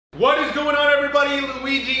What is going on, everybody?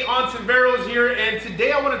 Luigi Ontiveros here, and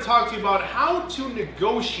today I want to talk to you about how to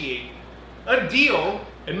negotiate a deal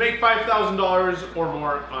and make $5,000 or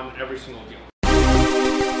more on every single deal.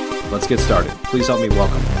 Let's get started. Please help me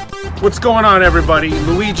welcome. What's going on, everybody?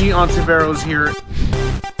 Luigi Ontiveros here.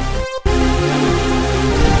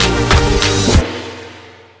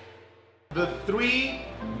 The three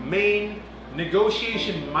main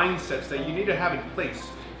negotiation mindsets that you need to have in place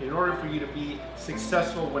in order for you to be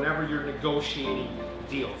successful whenever you're negotiating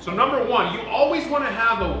deals. So number one, you always want to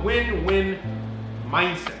have a win-win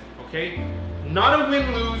mindset, okay? Not a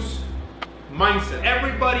win-lose mindset.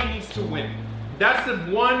 Everybody needs to win. That's the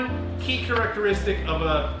one key characteristic of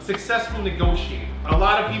a successful negotiator. A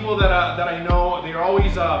lot of people that I know, they're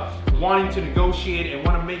always wanting to negotiate and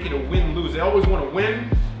want to make it a win-lose. They always want to win,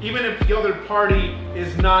 even if the other party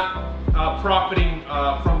is not profiting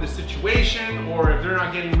from the situation, or if they're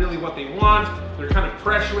not getting really what they want, they're kind of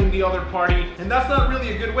pressuring the other party. And that's not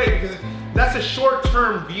really a good way, because that's a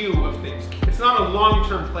short-term view of things. It's not a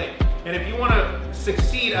long-term play. And if you want to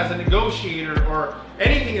succeed as a negotiator or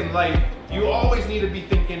anything in life, you always need to be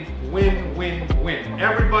thinking win, win, win.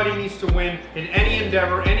 Everybody needs to win in any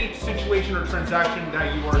endeavor, any situation or transaction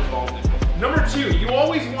that you are involved in. Number two, you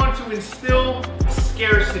always want to instill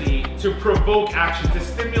scarcity to provoke action, to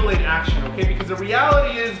stimulate action, okay? Because the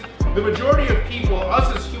reality is, the majority of people,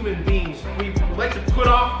 us as human beings, we like to put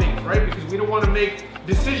off things, right? Because we don't want to make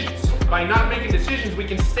decisions. By not making decisions, we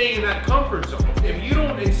can stay in that comfort zone. If you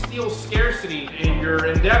don't instill scarcity in your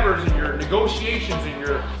endeavors, in your negotiations, in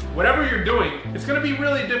your whatever you're doing, it's going to be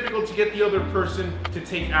really difficult to get the other person to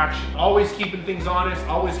take action. Always keeping things honest,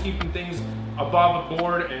 always keeping things above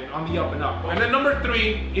board and on the up and up. And then number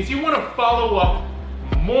three is you want to follow up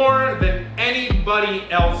more than anybody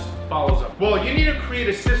else follows up. Well, you need to create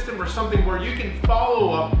a system or something where you can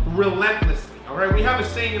follow up relentlessly. All right, we have a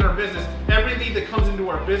saying in our business: every lead that comes into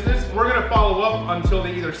our business, we're going to follow up until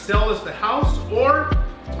they either sell us the house or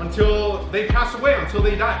until they pass away, until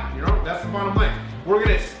they die. You know, that's the bottom line. We're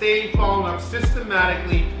going to stay following up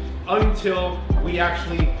systematically until we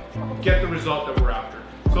actually get the result that we're after.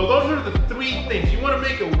 So those are the three things. You want to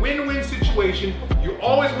make a win-win situation. You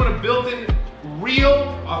always want to build in real,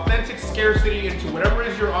 authentic scarcity into whatever it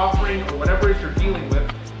is you're offering or whatever it is you're dealing with.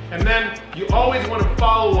 And then you always want to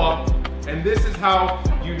follow up. And this is how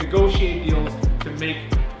you negotiate deals to make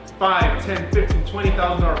 $5, $10, $15,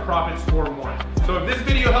 $20,000 profits or more. So if this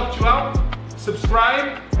video helped you out,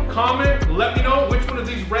 subscribe, comment, let me know which one of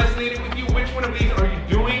these resonated with you, which one of these are you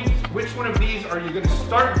doing, which one of these are you going to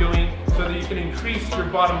start doing so that you can increase your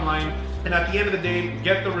bottom line and at the end of the day,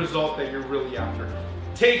 get the result that you're really after.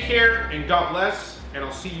 Take care and God bless, and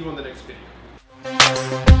I'll see you in the next video.